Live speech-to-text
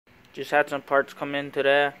Just had some parts come in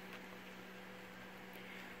today.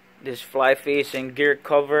 This fly face and gear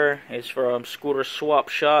cover is from Scooter Swap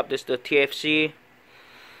Shop. This is the TFC.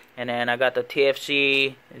 And then I got the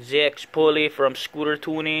TFC ZX pulley from Scooter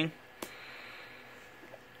Tuning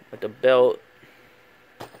with the belt.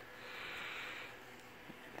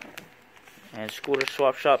 And Scooter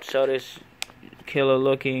Swap Shop sell this killer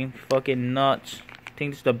looking fucking nuts. I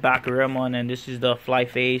think this is the back rim one, and this is the fly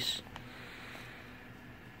face.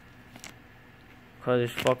 Cause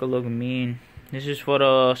this fucker look mean. This is for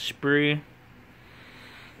the spree.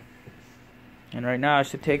 And right now I'm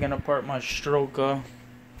still taking apart my stroker.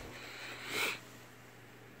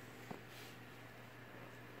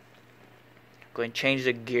 Going to change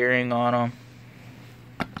the gearing on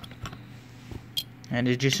them. And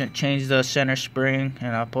it just changed the center spring,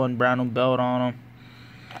 and I put a brand new belt on them.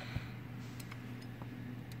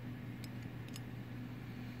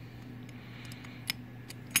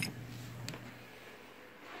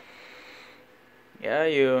 Yeah,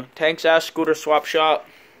 you. Thanks, ass Scooter Swap Shop.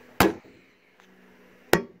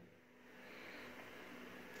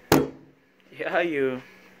 Yeah, you.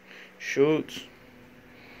 Shoots.